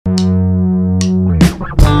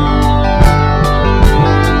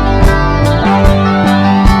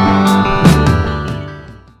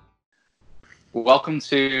welcome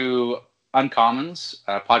to Uncommons,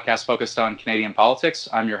 a podcast focused on Canadian politics.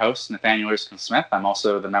 I'm your host, Nathaniel Erskine-Smith. I'm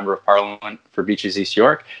also the Member of Parliament for Beaches East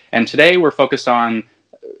York. And today we're focused on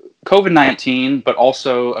COVID-19, but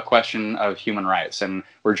also a question of human rights. And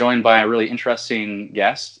we're joined by a really interesting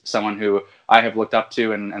guest, someone who I have looked up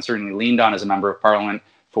to and certainly leaned on as a Member of Parliament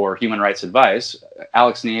for human rights advice,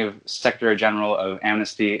 Alex Neve, Secretary General of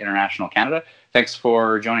Amnesty International Canada. Thanks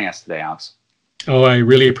for joining us today, Alex. Oh, I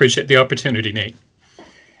really appreciate the opportunity, Nate.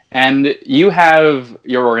 And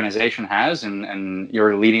your organization has, and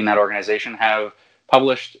you're leading that organization, have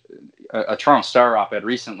published a Toronto Star op-ed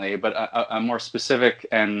recently, but a more specific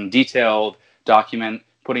and detailed document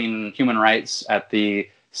putting human rights at the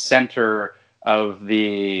center of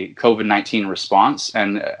the COVID-19 response,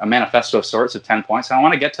 and a manifesto of sorts of 10 points. And I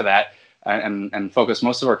want to get to that and focus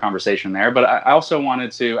most of our conversation there. But I also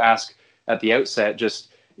wanted to ask at the outset,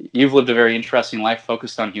 you've lived a very interesting life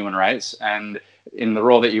focused on human rights, and in the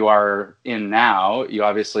role that you are in now, you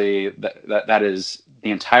obviously that is the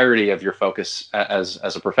entirety of your focus as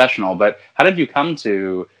a professional. But how did you come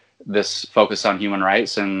to this focus on human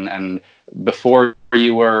rights? And before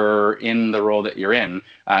you were in the role that you're in,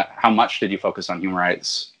 how much did you focus on human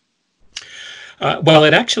rights? Well,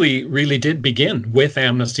 it actually really did begin with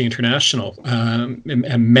Amnesty International.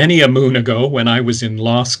 And many a moon ago when I was in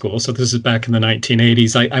law school, so this is back in the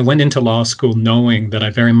 1980s, I went into law school knowing that I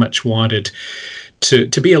very much wanted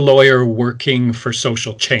to be a lawyer working for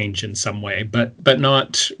social change in some way, but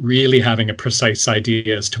not really having a precise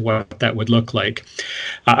idea as to what that would look like.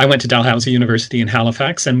 I went to Dalhousie University in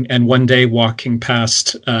Halifax, and one day walking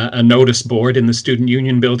past a notice board in the Student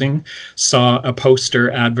Union building, saw a poster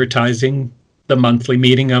advertising the monthly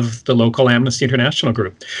meeting of the local Amnesty International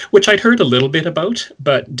group, which I'd heard a little bit about,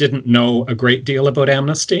 but didn't know a great deal about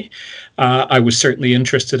Amnesty. I was certainly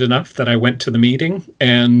interested enough that I went to the meeting,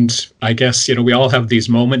 and I guess, we all have these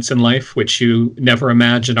moments in life which you never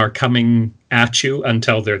imagine are coming at you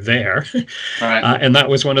until they're there. Right. And that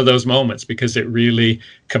was one of those moments, because it really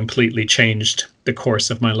completely changed the course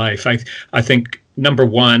of my life. I think, number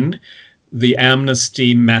one, the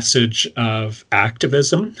Amnesty message of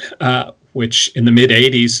activism, which in the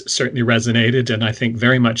mid-'80s certainly resonated, and I think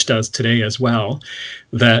very much does today as well,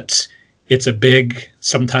 that it's a big,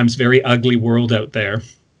 sometimes very ugly world out there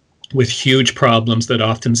with huge problems that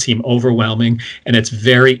often seem overwhelming, and it's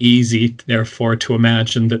very easy, therefore, to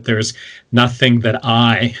imagine that there's nothing that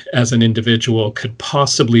I, as an individual, could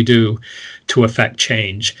possibly do to affect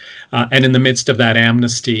change. And in the midst of that,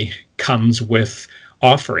 Amnesty comes with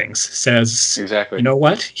offerings, says, exactly. You know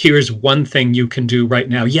what? Here's one thing you can do right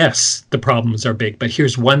now. Yes, the problems are big, but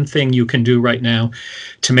here's one thing you can do right now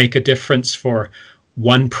to make a difference for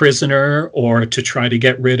one prisoner or to try to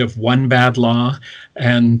get rid of one bad law.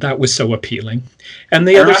 And that was so appealing. And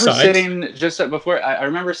the other side... I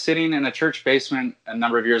remember sitting in a church basement a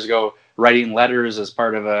number of years ago, writing letters as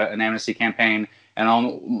part of an Amnesty campaign. And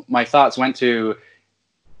all my thoughts went to,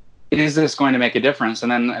 is this going to make a difference?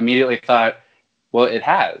 And then immediately thought, well, it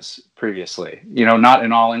has previously. Not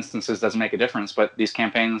in all instances does it make a difference, but these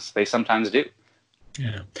campaigns, they sometimes do.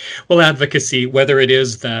 Yeah. Well, advocacy, whether it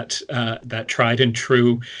is that tried and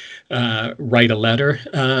true write a letter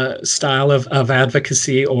style of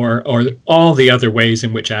advocacy, or all the other ways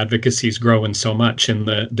in which advocacy has grown so much in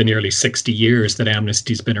the nearly 60 years that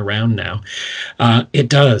Amnesty's been around now, it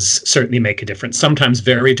does certainly make a difference. Sometimes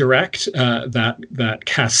very direct, that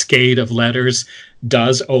cascade of letters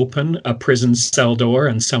does open a prison cell door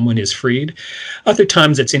and someone is freed. Other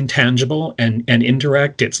times it's intangible and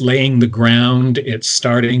indirect. It's laying the ground. It's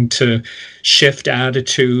starting to shift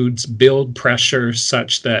attitudes, build pressure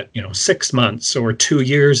such that, 6 months or 2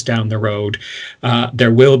 years down the road,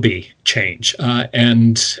 there will be change.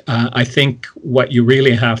 And I think what you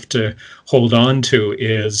really have to hold on to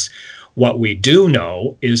is what we do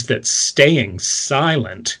know is that staying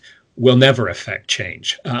silent will never affect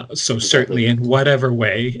change. So certainly in whatever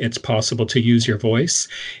way it's possible to use your voice,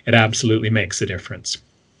 it absolutely makes a difference.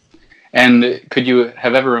 And could you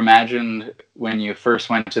have ever imagined when you first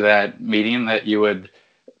went to that meeting that you would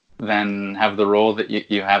then have the role that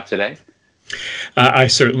you have today? I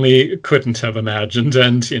certainly couldn't have imagined.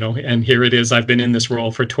 And here it is. I've been in this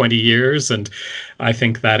role for 20 years. And I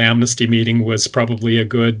think that Amnesty meeting was probably a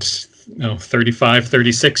good 35,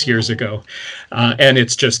 36 years ago. And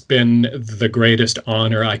it's just been the greatest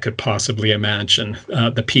honor I could possibly imagine.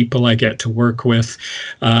 The people I get to work with,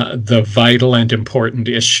 the vital and important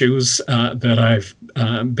issues that I've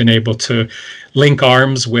been able to link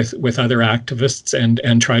arms with other activists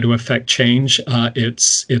and try to affect change.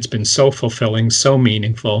 It's been so fulfilling, so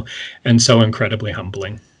meaningful, and so incredibly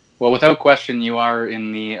humbling. Well, without question, you are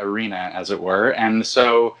in the arena, as it were. And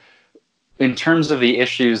so, in terms of the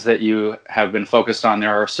issues that you have been focused on,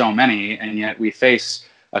 there are so many, and yet we face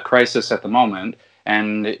a crisis at the moment.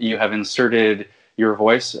 And you have inserted your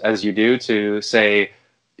voice, as you do, to say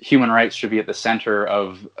human rights should be at the center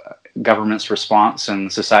of government's response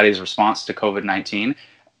and society's response to COVID-19.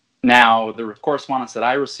 Now, the correspondence that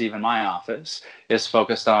I receive in my office is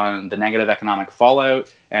focused on the negative economic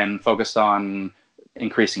fallout and focused on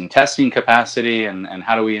increasing testing capacity and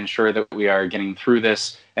how do we ensure that we are getting through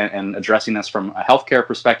this and addressing this from a healthcare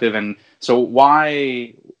perspective. And so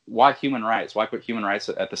why human rights? Why put human rights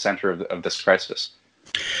at the center of this crisis?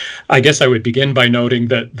 I guess I would begin by noting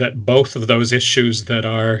that both of those issues that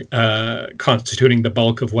are constituting the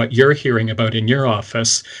bulk of what you're hearing about in your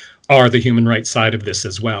office are the human rights side of this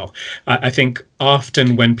as well. I think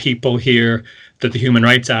often when people hear that the human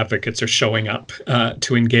rights advocates are showing up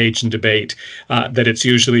to engage in debate, that it's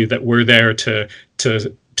usually that we're there to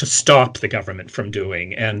stop the government from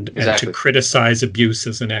doing and to criticize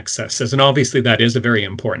abuses and excesses. And obviously that is a very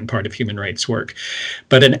important part of human rights work.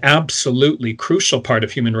 But an absolutely crucial part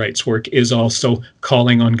of human rights work is also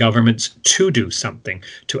calling on governments to do something,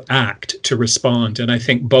 to act, to respond. And I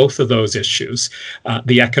think both of those issues,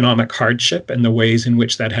 the economic hardship and the ways in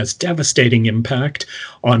which that has devastating impact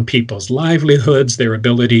on people's livelihoods, their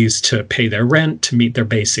abilities to pay their rent, to meet their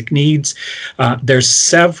basic needs. There's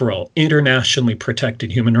several internationally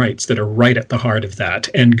protected human rights that are right at the heart of that,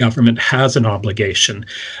 and government has an obligation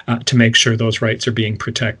to make sure those rights are being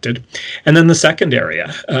protected. And then the second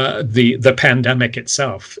area, the pandemic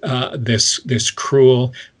itself, this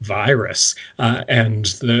cruel virus and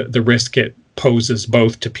the risk it poses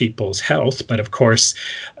both to people's health, but of course,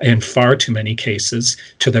 in far too many cases,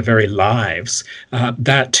 to their very lives.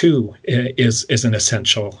 That too is an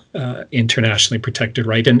essential internationally protected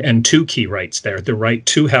right, and two key rights there: the right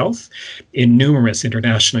to health in numerous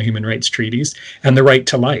international human rights treaties, and the right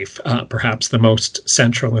to life, perhaps the most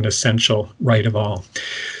central and essential right of all.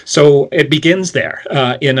 So it begins there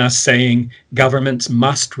in us saying governments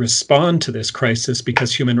must respond to this crisis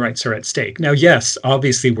because human rights are at stake. Now, yes,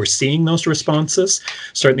 obviously we're seeing those responses,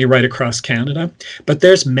 certainly right across Canada, but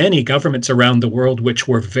there's many governments around the world which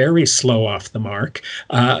were very slow off the mark.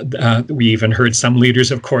 We even heard some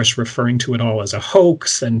leaders, of course, referring to it all as a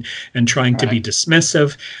hoax and trying to be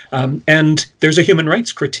dismissive. And there's a human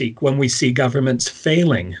rights critique when we see governments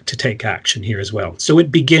failing to take action here as well. So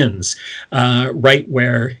it begins right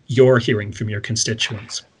where you're hearing from your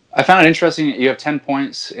constituents. I found it interesting. You have 10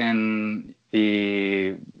 points in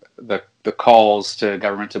the calls to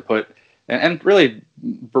government to put, and really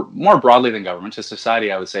more broadly than government, to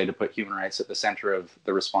society, I would say, to put human rights at the center of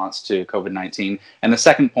the response to COVID-19. And the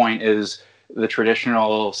second point is the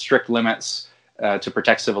traditional strict limits to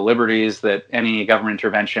protect civil liberties that any government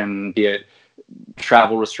intervention, be it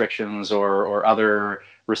travel restrictions or other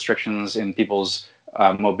restrictions in people's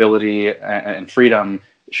mobility and freedom,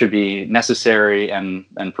 should be necessary and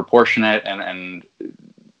proportionate, and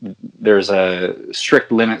there's a strict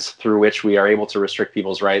limits through which we are able to restrict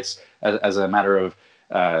people's rights as a matter of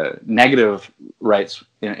negative rights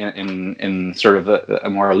in sort of a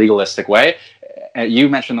more legalistic way. You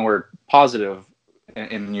mentioned the word positive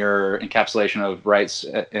in your encapsulation of rights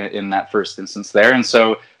in that first instance there, and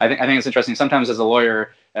so I think it's interesting. Sometimes as a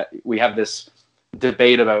lawyer, we have this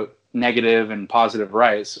debate about negative and positive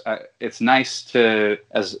rights. It's nice to,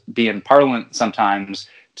 as be in Parliament sometimes,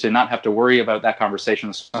 to not have to worry about that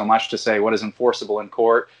conversation so much, to say what is enforceable in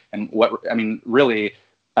court and really,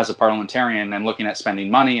 as a parliamentarian and looking at spending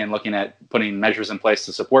money and looking at putting measures in place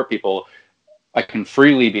to support people, I can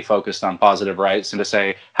freely be focused on positive rights and to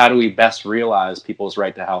say, how do we best realize people's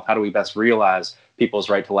right to health? How do we best realize people's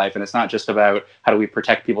right to life? And it's not just about how do we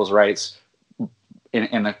protect people's rights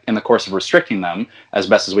in the course of restricting them as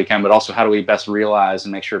best as we can, but also how do we best realize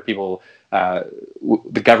and make sure people,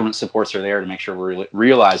 the government supports are there to make sure we're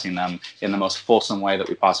realizing them in the most fulsome way that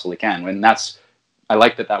we possibly can. And I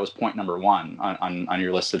like that was point number one on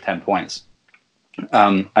your list of 10 points.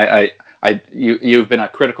 You've been a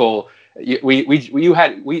critical.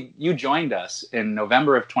 You joined us in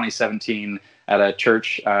November of 2017 at a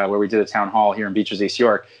church where we did a town hall here in Beaches, East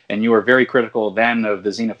York, and you were very critical then of the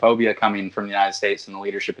xenophobia coming from the United States and the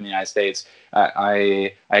leadership in the United States.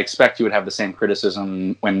 I expect you would have the same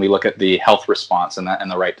criticism when we look at the health response and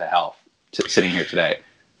the right to health sitting here today.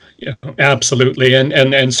 Yeah, absolutely,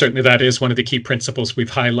 and certainly that is one of the key principles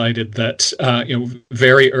we've highlighted. That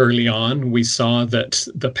very early on, we saw that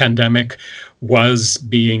the pandemic was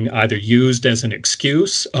being either used as an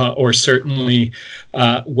excuse or certainly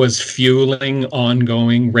was fueling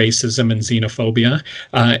ongoing racism and xenophobia.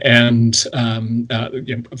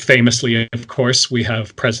 Famously, of course, we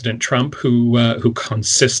have President Trump, who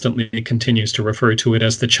consistently continues to refer to it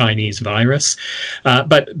as the Chinese virus.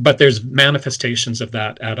 But there's manifestations of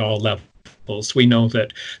that at all levels. We know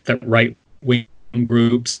that right wing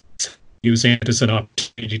groups using it as an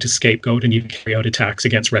opportunity to scapegoat and even carry out attacks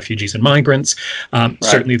against refugees and migrants. Right.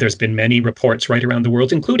 Certainly, there's been many reports right around the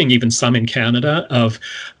world, including even some in Canada, of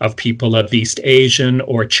people of East Asian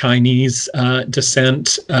or Chinese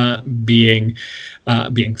descent being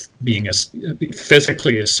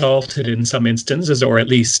physically assaulted in some instances, or at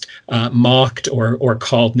least mocked or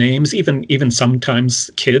called names, even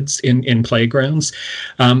sometimes kids in playgrounds.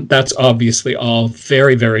 That's obviously all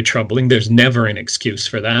very, very troubling. There's never an excuse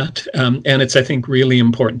for that. And it's, I think, really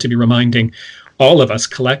important to be reminding all of us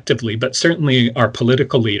collectively, but certainly our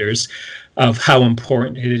political leaders, of how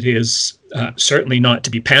important it is, certainly not to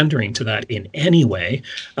be pandering to that in any way,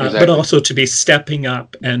 exactly. But also to be stepping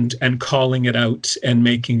up and calling it out and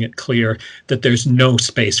making it clear that there's no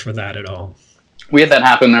space for that at all. We had that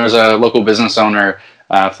happen. There was a local business owner,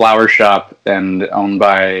 flower shop, and owned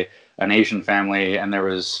by an Asian family, and there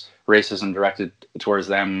was racism directed towards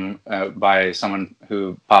them by someone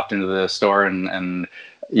who popped into the store and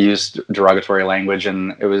used derogatory language,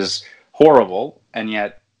 and it was horrible. And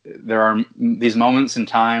yet there are these moments in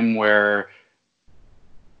time where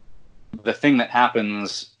the thing that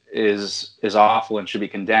happens is awful and should be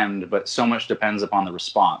condemned, but so much depends upon the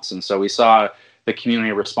response. And so we saw the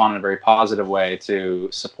community respond in a very positive way to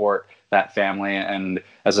support that family. And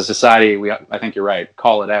as a society, I think you're right,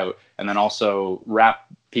 call it out, and then also wrap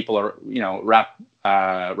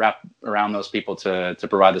around those people to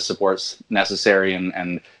provide the supports necessary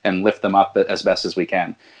and lift them up as best as we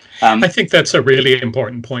can. I think that's a really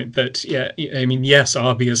important point. That, yes,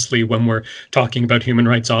 obviously, when we're talking about human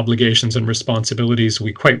rights obligations and responsibilities,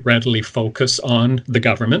 we quite readily focus on the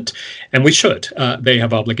government, and we should. They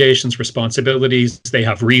have obligations, responsibilities, they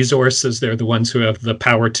have resources, they're the ones who have the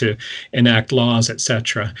power to enact laws,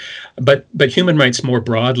 etc. But human rights more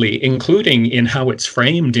broadly, including in how it's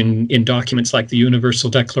framed in documents like the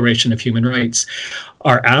Universal Declaration of Human Rights,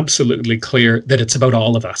 are absolutely clear that it's about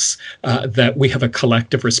all of us, that we have a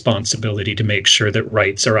collective responsibility to make sure that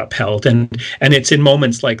rights are upheld. And it's in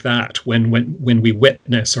moments like that, when we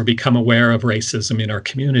witness or become aware of racism in our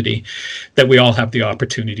community, that we all have the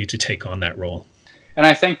opportunity to take on that role. And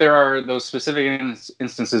I think there are those specific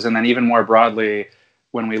instances, and then even more broadly,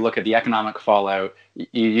 when we look at the economic fallout,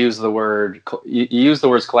 you use the words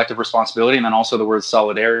collective responsibility, and then also the word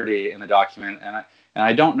solidarity in the document. And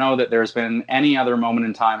I don't know that there's been any other moment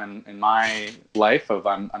in time in my life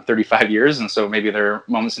I'm 35 years, and so maybe there are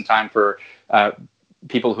moments in time for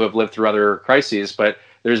people who have lived through other crises, but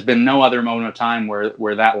there's been no other moment of time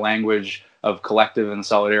where that language of collective and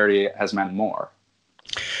solidarity has meant more.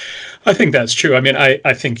 I think that's true. I mean,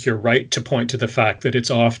 I think you're right to point to the fact that it's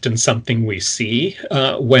often something we see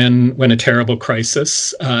when a terrible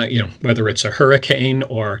crisis, whether it's a hurricane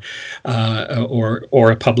or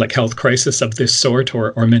a public health crisis of this sort,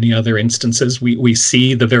 or many other instances, we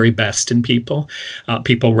see the very best in people.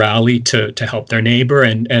 People rally to help their neighbor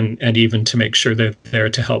and even to make sure they're there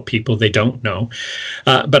to help people they don't know.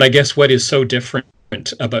 But I guess what is so different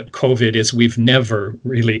about COVID is we've never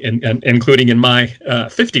really, including in my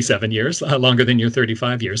 57 years, longer than your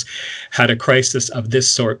 35 years, had a crisis of this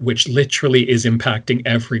sort, which literally is impacting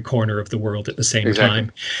every corner of the world at the same time.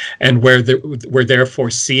 And we're therefore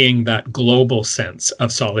seeing that global sense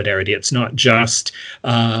of solidarity. It's not just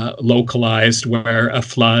localized where a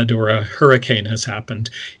flood or a hurricane has happened.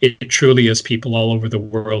 It truly is people all over the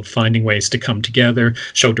world finding ways to come together,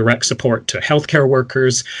 show direct support to healthcare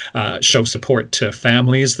workers, show support to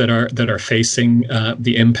families that are facing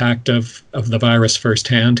the impact of the virus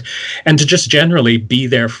firsthand, and to just generally be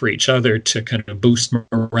there for each other to kind of boost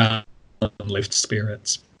morale and lift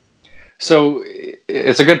spirits. So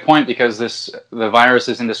it's a good point, because the virus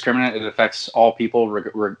is indiscriminate. It affects all people.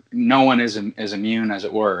 No one is immune, as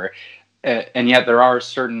it were, and yet there are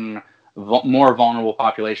certain more vulnerable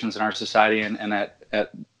populations in our society. And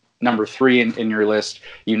at number 3 in your list,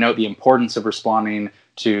 you note the importance of responding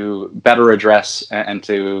to better address and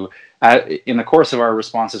to in the course of our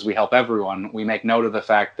responses, we help everyone. We make note of the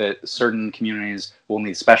fact that certain communities will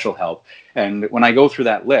need special help. And when I go through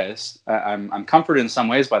that list, I'm comforted in some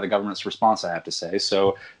ways by the government's response, I have to say.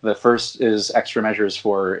 So the first is extra measures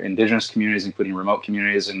for Indigenous communities, including remote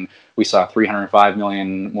communities. And we saw $305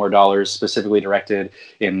 million more dollars specifically directed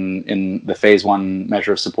in the phase one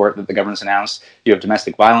measure of support that the government's announced. You have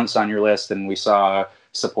domestic violence on your list, and we saw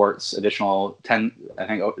supports additional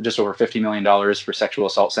just over $50 million for sexual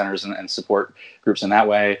assault centers and support groups in that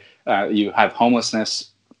way. You have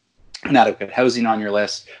homelessness, inadequate housing on your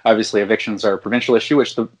list. Obviously, evictions are a provincial issue,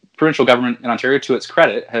 which the provincial government in Ontario, to its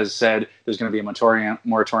credit, has said there's going to be a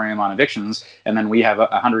moratorium on evictions. And then we have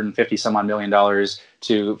 $150 million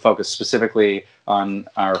to focus specifically on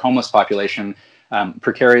our homeless population.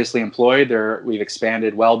 Precariously employed, we've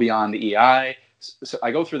expanded well beyond the EI. So I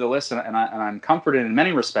go through the list and I'm comforted in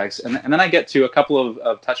many respects. And then I get to a couple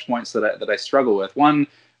of touch points that I struggle with. One,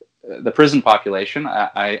 the prison population.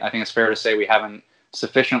 I think it's fair to say we haven't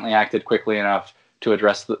sufficiently acted quickly enough to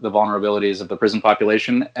address the vulnerabilities of the prison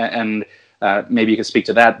population. And maybe you could speak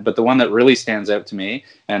to that. But the one that really stands out to me,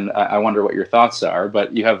 and I wonder what your thoughts are,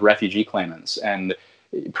 but you have refugee claimants. And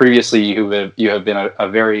previously you have been a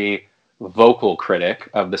very vocal critic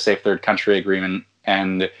of the Safe Third Country Agreement.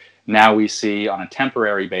 And now we see on a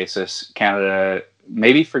temporary basis, Canada,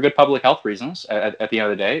 maybe for good public health reasons, at the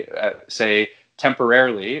end of the day, say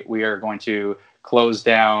temporarily we are going to close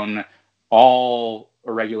down all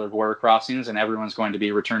irregular border crossings and everyone's going to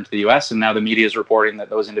be returned to the US. And now the media is reporting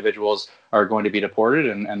that those individuals are going to be deported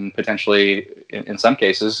and potentially, in some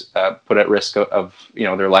cases, put at risk of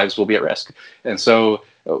their lives will be at risk. And so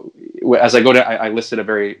as I go to, I listed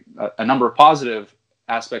a number of positive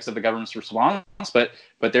aspects of the government's response, but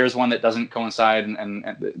there's one that doesn't coincide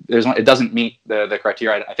and there's one, it doesn't meet the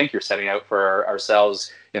criteria I think you're setting out for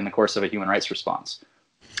ourselves in the course of a human rights response.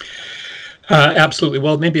 Absolutely.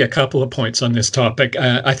 Well, maybe a couple of points on this topic.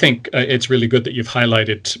 I think it's really good that you've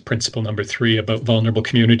highlighted principle number 3 about vulnerable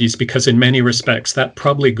communities, because in many respects that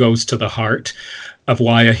probably goes to the heart of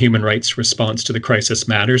why a human rights response to the crisis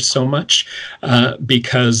matters so much,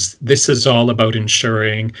 because this is all about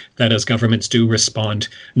ensuring that as governments do respond,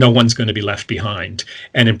 no one's going to be left behind.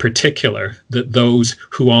 And in particular, that those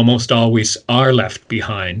who almost always are left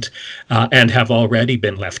behind and have already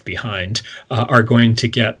been left behind are going to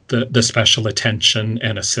get the special attention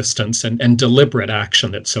and assistance and deliberate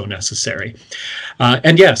action that's so necessary.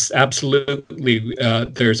 And yes, absolutely,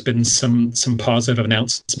 there's been some positive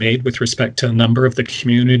announcements made with respect to a number of the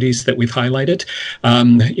communities that we've highlighted.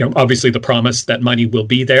 Obviously the promise that money will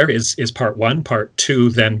be there is part one. Part two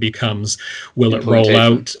then becomes, will it roll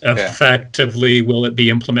out effectively? Yeah. Will it be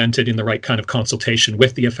implemented in the right kind of consultation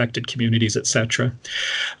with the affected communities, etc.?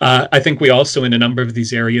 I think we also in a number of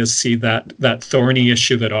these areas see that thorny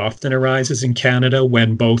issue that often arises in Canada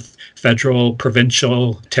when both federal,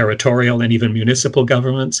 provincial, territorial, and even municipal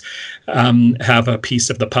governments have a piece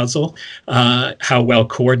of the puzzle. How well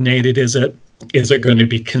coordinated is it? Is it going to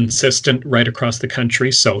be consistent right across the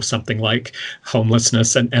country? So something like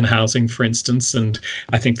homelessness and housing, for instance. And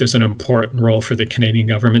I think there's an important role for the Canadian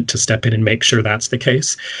government to step in and make sure that's the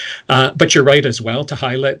case. But you're right as well to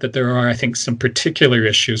highlight that there are, I think, some particular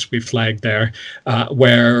issues we've flagged there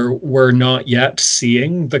where we're not yet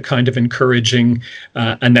seeing the kind of encouraging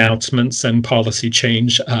announcements and policy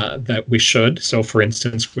change that we should. So, for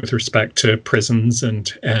instance, with respect to prisons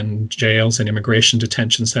and jails and immigration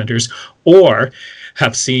detention centers, or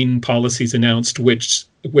have seen policies announced which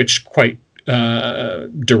quite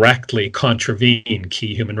directly contravene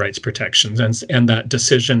key human rights protections, and that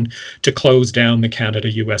decision to close down the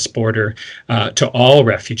Canada-US border to all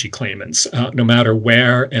refugee claimants, no matter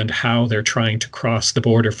where and how they're trying to cross the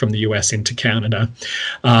border from the US into Canada,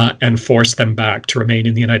 and force them back to remain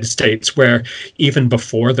in the United States, where even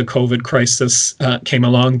before the COVID crisis came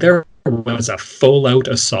along, there was a full-out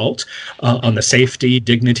assault on the safety,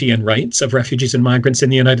 dignity, and rights of refugees and migrants in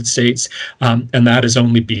the United States, and that is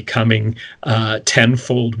only becoming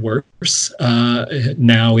tenfold worse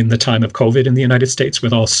now in the time of COVID in the United States,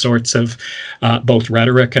 with all sorts of both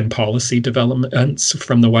rhetoric and policy developments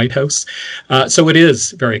from the White House. So it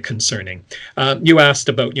is very concerning. You asked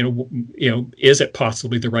about, is it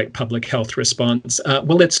possibly the right public health response?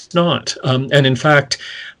 Well, it's not, and in fact,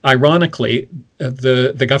 ironically,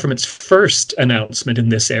 the government's first announcement in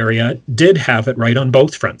this area did have it right on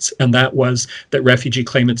both fronts, and that was that refugee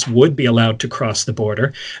claimants would be allowed to cross the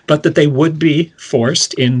border, but that they would be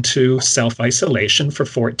forced into self-isolation for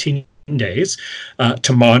 14 days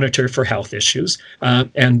to monitor for health issues,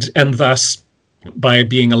 and thus By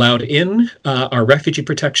being allowed in, our refugee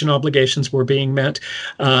protection obligations were being met.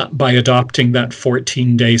 By adopting that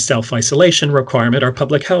 14-day self-isolation requirement, our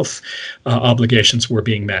public health obligations were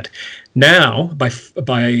being met. Now,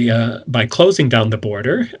 by closing down the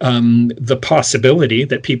border, the possibility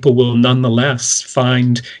that people will nonetheless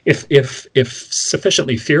find, if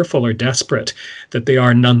sufficiently fearful or desperate, that they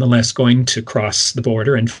are nonetheless going to cross the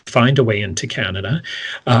border and find a way into Canada.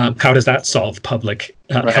 How does that solve public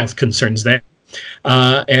health concerns there?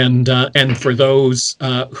 And for those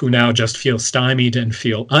who now just feel stymied and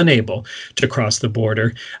feel unable to cross the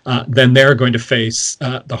border, then they're going to face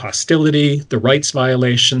the hostility, the rights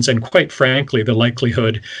violations, and quite frankly, the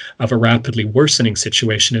likelihood of a rapidly worsening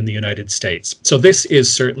situation in the United States. So this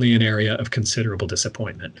is certainly an area of considerable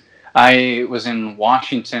disappointment. I was in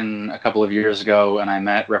Washington a couple of years ago, and I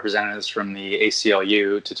met representatives from the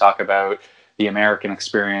ACLU to talk about the American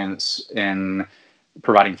experience in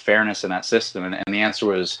providing fairness in that system, and the answer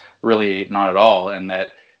was really not at all, and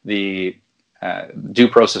that the due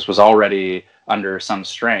process was already under some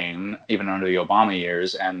strain, even under the Obama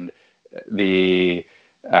years, and the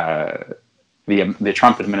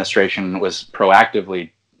Trump administration was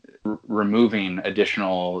proactively removing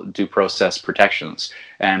additional due process protections.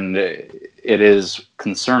 And it is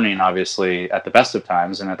concerning, obviously, at the best of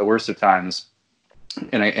times, and at the worst of times,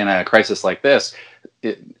 in a crisis like this,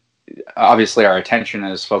 obviously our attention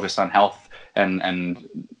is focused on health, and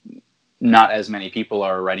not as many people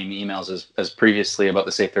are writing emails as previously about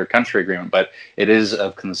the Safe Third Country Agreement, but it is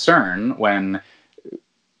of concern when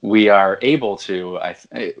we are able to.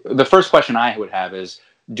 The first question I would have is,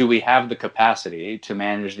 do we have the capacity to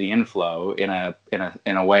manage the inflow in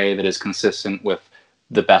a way that is consistent with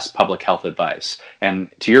the best public health advice? And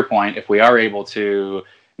to your point, if we are able to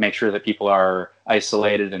make sure that people are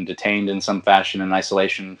isolated and detained in some fashion in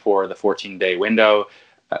isolation for the 14-day window,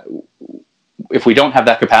 if we don't have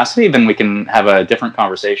that capacity, then we can have a different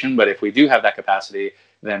conversation. But if we do have that capacity,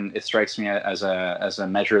 then it strikes me as a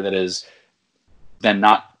measure that is then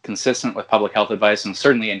not consistent with public health advice, and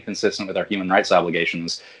certainly inconsistent with our human rights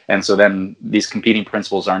obligations. And so then these competing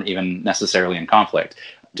principles aren't even necessarily in conflict.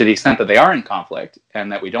 To the extent that they are in conflict and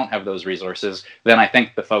that we don't have those resources, then I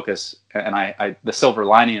think the focus and the silver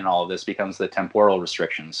lining in all of this becomes the temporal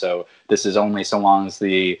restriction. So this is only so long as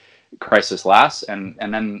the crisis lasts, and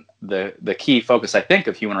then the key focus, I think,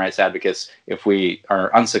 of human rights advocates, if we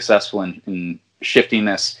are unsuccessful in shifting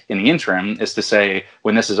this in the interim, is to say,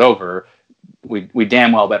 when this is over, we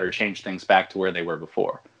damn well better change things back to where they were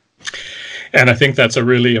before. And I think that's a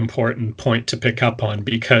really important point to pick up on,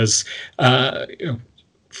 because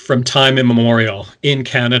from time immemorial in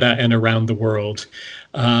Canada and around the world,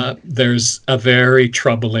 there's a very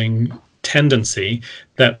troubling tendency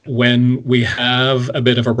that when we have a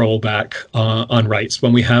bit of a rollback on rights,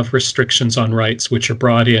 when we have restrictions on rights which are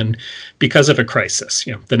brought in because of a crisis,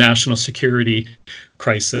 the national security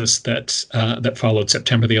crisis that followed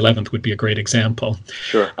September the 11th would be a great example.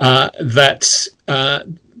 Sure.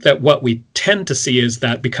 That what we tend to see is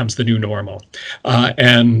that becomes the new normal,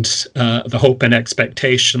 and the hope and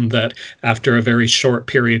expectation that after a very short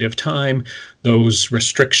period of time, those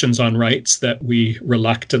restrictions on rights that we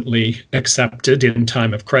reluctantly accepted in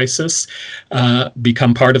time of crisis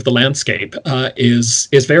become part of the landscape is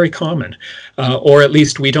very common, or at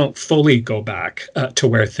least we don't fully go back to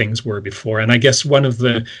where things were before. And I guess one of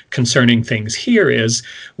the concerning things here is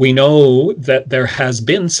we know that there has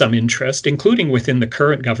been some interest, including within the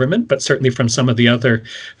current government, but certainly from some of the other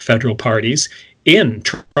federal parties, in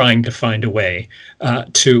trying to find a way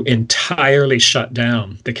to entirely shut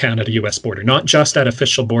down the Canada-US border, not just at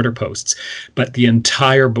official border posts, but the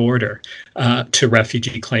entire border to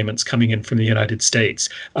refugee claimants coming in from the United States.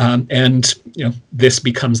 And this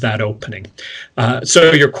becomes that opening.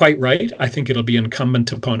 So you're quite right. I think it'll be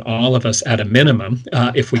incumbent upon all of us at a minimum,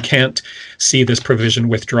 if we can't see this provision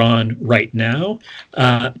withdrawn right now,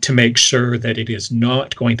 to make sure that it is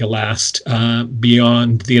not going to last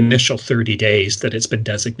beyond the initial 30 days that it's been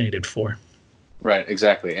designated for. Right,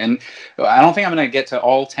 exactly. And I don't think I'm going to get to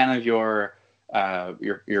all 10 of your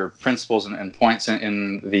principles and points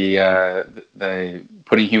in the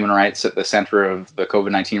putting human rights at the center of the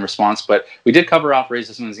COVID-19 response, but we did cover off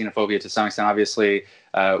racism and xenophobia to some extent. Obviously,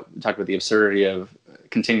 we talked about the absurdity of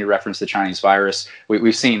continued reference to the Chinese virus.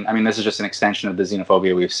 We've seen, this is just an extension of the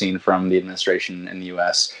xenophobia we've seen from the administration in the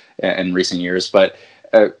U.S. in recent years. But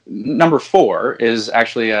number 4 is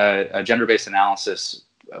actually a gender-based analysis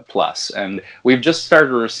plus. And we've just started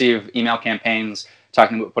to receive email campaigns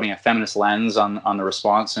talking about putting a feminist lens on the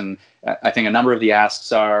response. And I think a number of the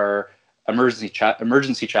asks are emergency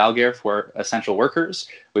childcare for essential workers.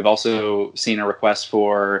 We've also seen a request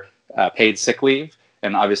for paid sick leave.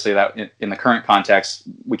 And obviously that in the current context,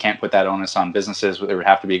 we can't put that onus on businesses. There would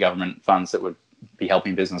have to be government funds that would be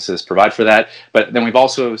helping businesses provide for that. But then we've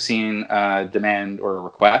also seen demand or a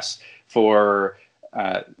request for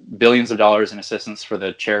billions of dollars in assistance for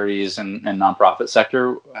the charities and nonprofit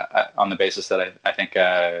sector on the basis that I think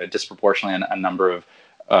disproportionately a number of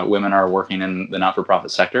women are working in the not-for-profit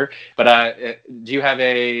sector. But do you have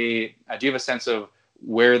a sense of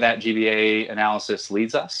where that GBA analysis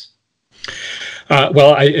leads us?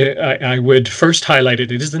 Well, I would first highlight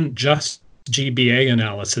it. It isn't just GBA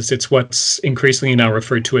analysis. It's what's increasingly now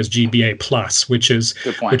referred to as GBA plus, which is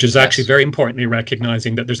actually very importantly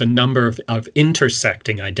recognizing that there's a number of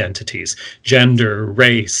intersecting identities: gender,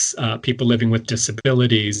 race, people living with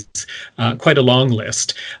disabilities, quite a long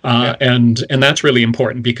list. And that's really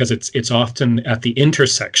important because it's often at the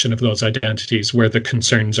intersection of those identities where the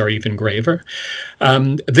concerns are even graver.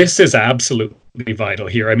 This is absolutely vital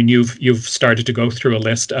here. I mean, you've started to go through a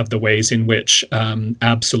list of the ways in which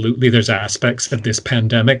absolutely there's aspects of this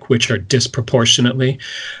pandemic which are disproportionately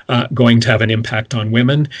going to have an impact on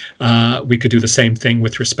women. We could do the same thing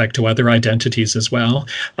with respect to other identities as well.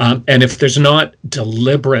 And if there's not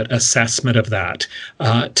deliberate assessment of that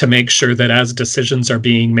to make sure that as decisions are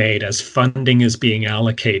being made, as funding is being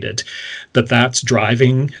allocated, that's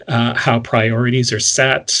driving how priorities are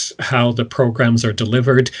set, how the programs are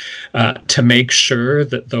delivered, to make sure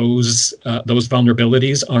that those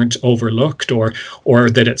vulnerabilities aren't overlooked, or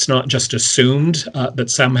that it's not just assumed that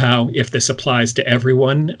somehow if this applies to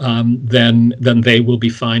everyone, then they will be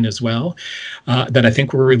fine as well. That I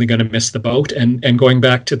think we're really going to miss the boat. And going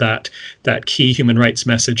back to that key human rights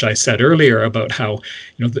message I said earlier about how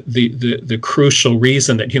the crucial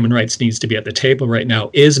reason that human rights needs to be at the table right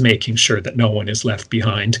now is making sure that no one is left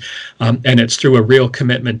behind, and it's through a real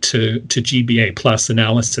commitment to GBA plus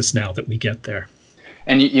analysis now that we get there.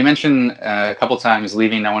 And you mentioned a couple times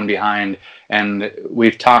leaving no one behind, and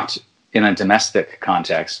we've talked in a domestic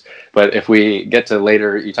context. But if we get to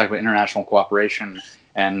later, you talk about international cooperation,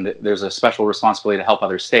 and there's a special responsibility to help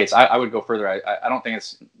other states. I would go further. I don't think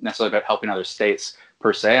it's necessarily about helping other states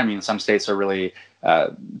per se. I mean, some states are really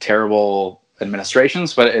terrible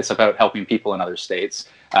administrations, but it's about helping people in other states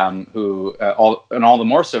who all the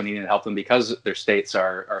more so needing to help them because their states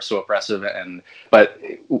are so oppressive. But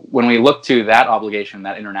when we look to that obligation,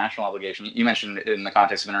 that international obligation, you mentioned in the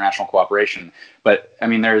context of international cooperation, but I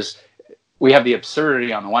mean, we have the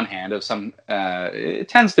absurdity on the one hand of some, it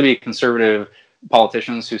tends to be conservative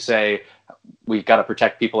politicians who say we've got to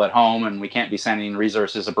protect people at home and we can't be sending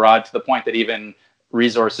resources abroad, to the point that even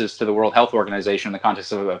resources to the World Health Organization in the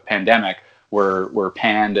context of a pandemic were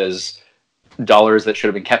panned as dollars that should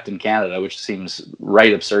have been kept in Canada, which seems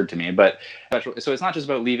right absurd to me. But so it's not just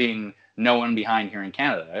about leaving no one behind here in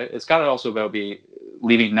Canada. It's got to also about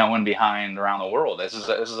leaving no one behind around the world. This is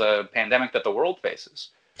a pandemic that the world faces.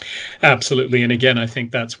 Absolutely. And again, I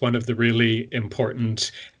think that's one of the really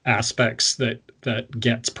important aspects that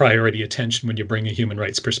gets priority attention when you bring a human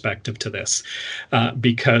rights perspective to this,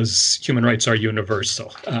 because human rights are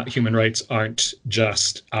universal. Human rights aren't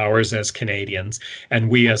just ours as Canadians, and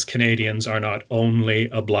we as Canadians are not only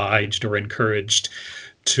obliged or encouraged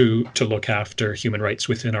to look after human rights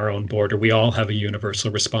within our own border. We all have a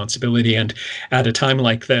universal responsibility. And at a time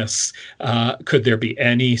like this, could there be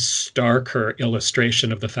any starker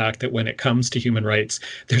illustration of the fact that when it comes to human rights,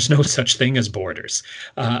 there's no such thing as borders?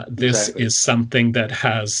 This exactly. is something that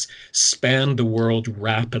has spanned the world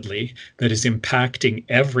rapidly, that is impacting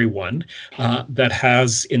everyone, that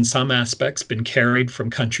has in some aspects been carried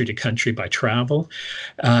from country to country by travel.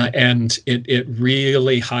 And it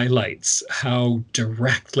really highlights how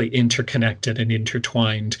directly interconnected and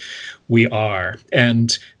intertwined we are,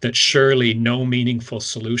 and that surely no meaningful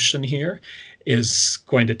solution here is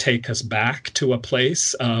going to take us back to a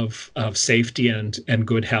place of safety and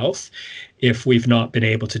good health if we've not been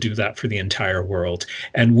able to do that for the entire world.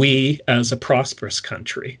 And we, as a prosperous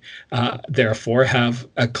country, therefore have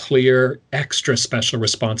a clear, extra special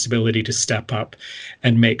responsibility to step up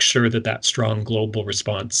and make sure that strong global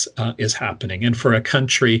response is happening. And for a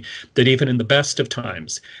country that even in the best of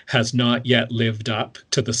times has not yet lived up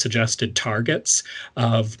to the suggested targets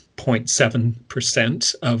of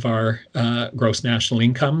 0.7% of our gross national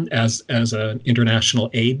income as an international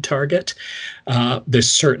aid target,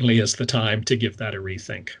 this certainly is the time to give that a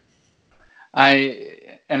rethink.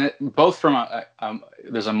 Both from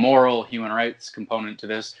there's a moral human rights component to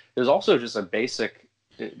this. There's also just a basic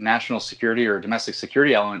national security or domestic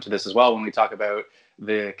security element to this as well when we talk about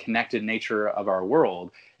the connected nature of our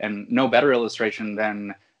world. And no better illustration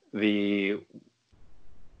than the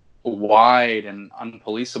wide and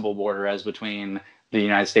unpoliceable border as between the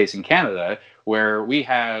United States and Canada, where we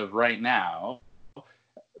have right now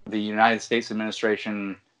the United States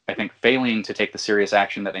administration, I think, failing to take the serious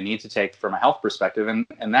action that they need to take from a health perspective,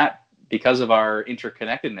 and that, because of our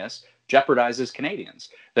interconnectedness, jeopardizes Canadians.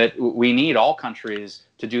 That we need all countries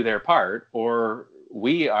to do their part, or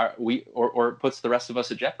it puts the rest of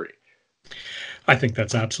us at jeopardy. I think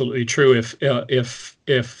that's absolutely true. I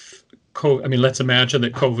mean, let's imagine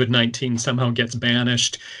that COVID-19 somehow gets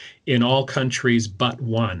banished in all countries but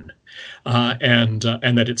one, and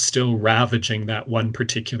that it's still ravaging that one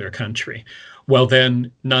particular country. Well,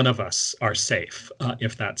 then none of us are safe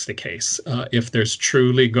if that's the case. If there's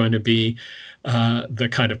truly going to be the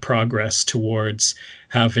kind of progress towards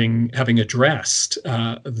having addressed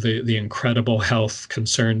the incredible health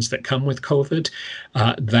concerns that come with COVID,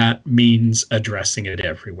 that means addressing it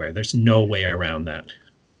everywhere. There's no way around that.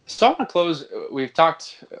 So I want to close. We've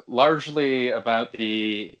talked largely about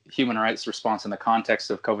the human rights response in the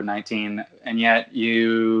context of COVID-19, and yet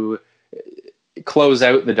you close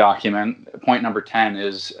out the document. Point number 10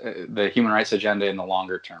 is the human rights agenda in the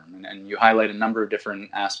longer term. And you highlight a number of different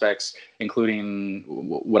aspects, including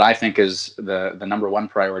what I think is the number one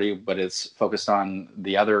priority, but it's focused on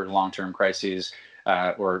the other long-term crises,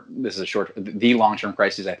 or this is the long-term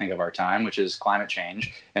crises, I think, of our time, which is climate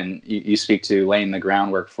change. And you speak to laying the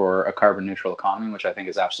groundwork for a carbon neutral economy, which I think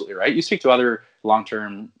is absolutely right. You speak to other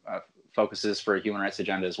long-term focuses for a human rights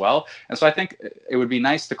agenda as well. And so I think it would be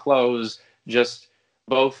nice to close just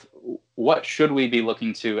both what should we be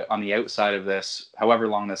looking to on the outside of this, however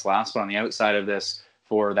long this lasts, but on the outside of this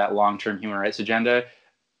for that long-term human rights agenda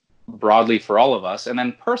broadly for all of us. And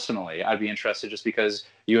then personally, I'd be interested, just because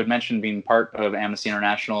you had mentioned being part of Amnesty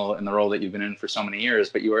International and the role that you've been in for so many years,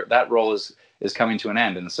 but that role is coming to an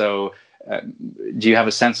end. And so do you have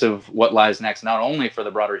a sense of what lies next, not only for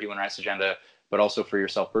the broader human rights agenda, but also for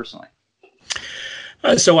yourself personally?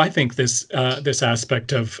 So I think this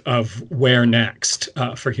aspect of where next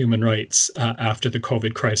for human rights after the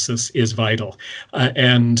COVID crisis is vital,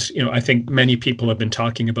 and I think many people have been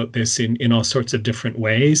talking about this in all sorts of different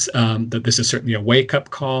ways. That this is certainly a wake-up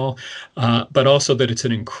call, but also that it's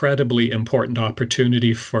an incredibly important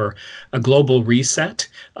opportunity for a global reset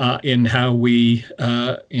in how we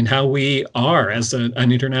are as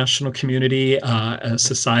an international community,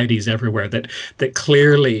 societies everywhere. That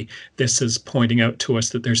clearly this is pointing out to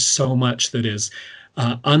us that there's so much that is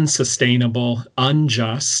unsustainable,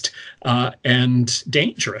 unjust, and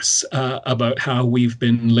dangerous about how we've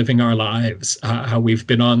been living our lives, how we've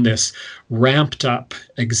been on this ramped up,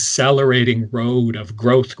 accelerating road of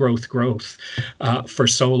growth for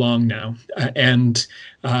so long now. And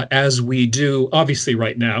as we do, obviously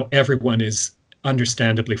right now, everyone is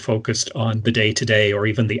understandably focused on the day-to-day or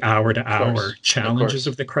even the hour-to-hour challenges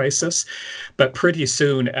of the crisis. But pretty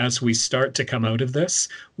soon, as we start to come out of this,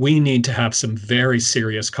 we need to have some very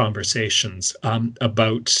serious conversations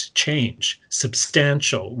about change,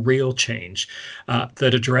 substantial, real change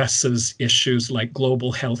that addresses issues like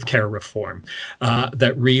global healthcare reform,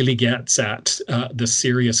 that really gets at the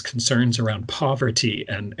serious concerns around poverty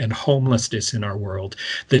and homelessness in our world,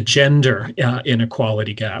 the gender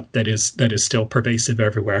inequality gap that is still pervasive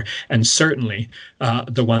everywhere, and certainly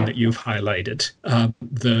the one that you've highlighted,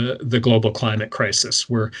 the global climate crisis,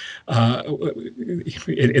 where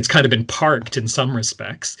it's kind of been parked in some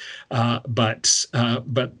respects, but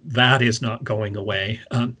that is not going away,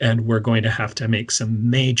 and we're going to have to make some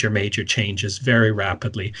major changes very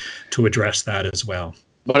rapidly to address that as well.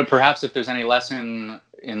 But perhaps if there's any lesson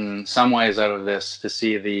in some ways out of this, to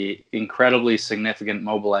see the incredibly significant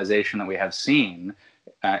mobilization that we have seen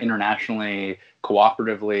internationally,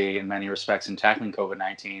 cooperatively in many respects in tackling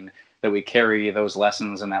COVID-19, that we carry those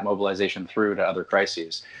lessons and that mobilization through to other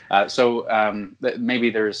crises. So maybe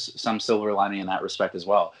there's some silver lining in that respect as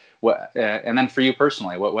well. And then for you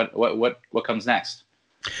personally, what comes next?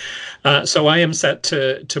 So I am set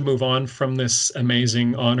to move on from this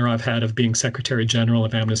amazing honor I've had of being Secretary General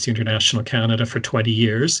of Amnesty International Canada for 20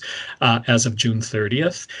 years as of June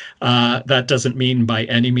 30th. That doesn't mean by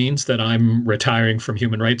any means that I'm retiring from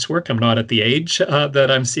human rights work. I'm not at the age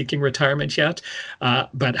that I'm seeking retirement yet.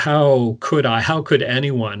 But how could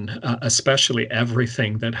anyone, especially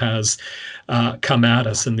everything that has come at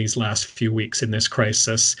us in these last few weeks in this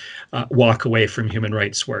crisis, walk away from human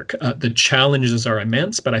rights work? The challenges are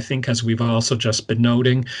immense, but I think, as we've also just been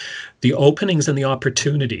noting, the openings and the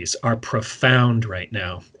opportunities are profound right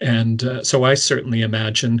now. And so I certainly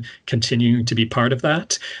imagine continuing to be part of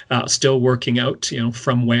that, still working out,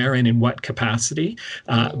 from where and in what capacity.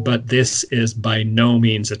 But this is by no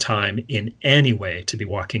means a time in any way to be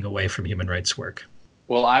walking away from human rights work.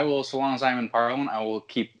 Well, I will, so long as I'm in Parliament, I will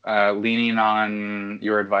keep leaning on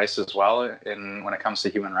your advice as well when it comes to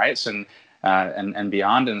human rights and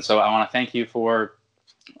beyond. And so I want to thank you for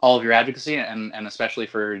all of your advocacy and especially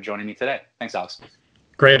for joining me today. Thanks, Alex.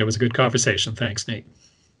 Great. It was a good conversation. Thanks, Nate.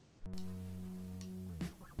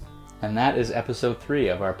 And that is episode 3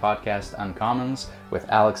 of our podcast Uncommons with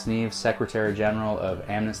Alex Neve, Secretary General of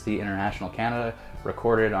Amnesty International Canada,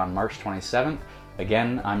 recorded on March 27th.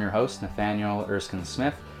 Again, I'm your host, Nathaniel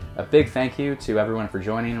Erskine-Smith. A big thank you to everyone for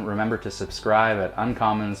joining. Remember to subscribe at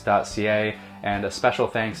uncommons.ca, and a special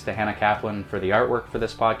thanks to Hannah Kaplan for the artwork for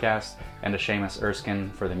this podcast and to Seamus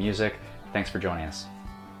Erskine for the music. Thanks for joining us.